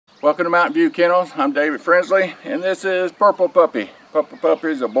Welcome to Mountain View Kennels. I'm David Frensley, and this is Purple Puppy. Purple Puppy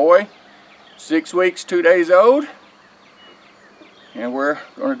is a boy, 6 weeks, 2 days old. And we're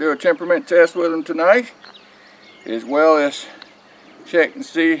going to do a temperament test with him tonight, as well as check and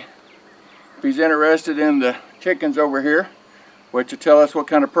see if he's interested in the chickens over here, which will tell us what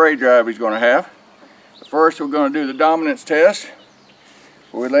kind of prey drive he's going to have. First, we're going to do the dominance test.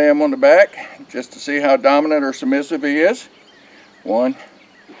 We lay him on the back just to see how dominant or submissive he is. 1,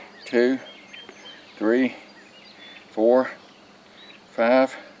 2, 3, 4,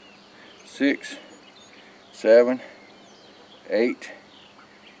 5, 6, 7, 8,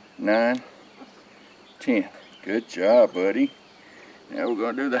 9, 10. Good job, buddy. Now we're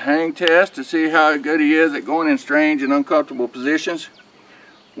going to do the hang test to see how good he is at going in strange and uncomfortable positions.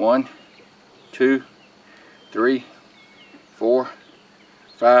 1, 2, 3, 4,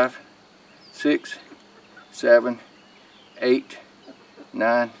 5, 6, 7, 8,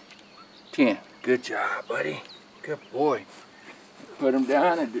 9, 10. Good job, buddy. Good boy. Put him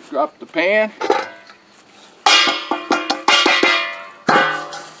down and drop the pan.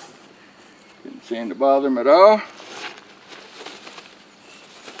 Didn't seem to bother him at all.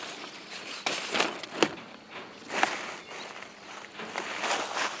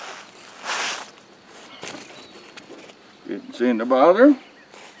 Didn't seem to bother him.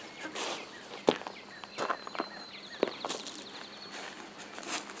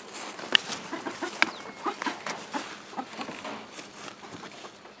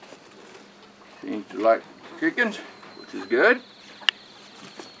 Seems to like chickens, which is good.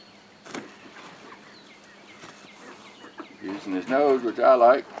 Using his nose, which I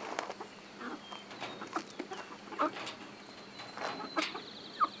like.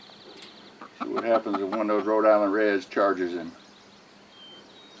 See what happens if one of those Rhode Island Reds charges him.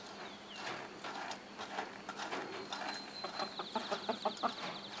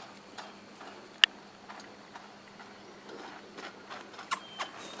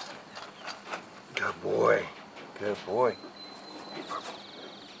 Good boy. Good boy.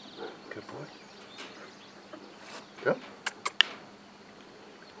 Good boy. Go.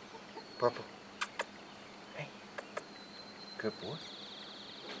 Purple. Hey. Good boy.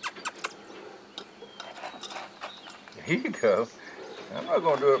 Here you go. I'm not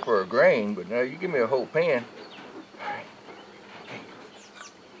going to do it for a grain, but now you give me a whole pan. All right.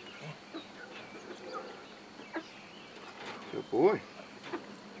 Okay. Good boy.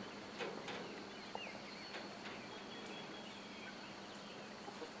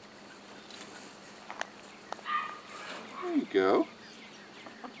 There you go.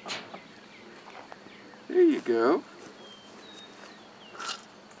 There you go.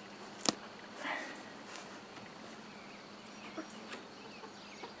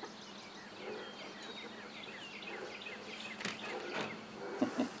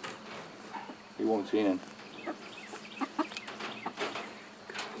 He won't see in.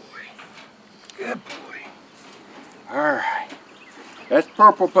 Good boy. Alright. That's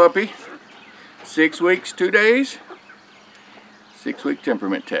Purple Puppy. 6 weeks, 2 days. 6-week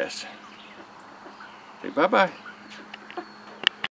temperament test. Say bye-bye.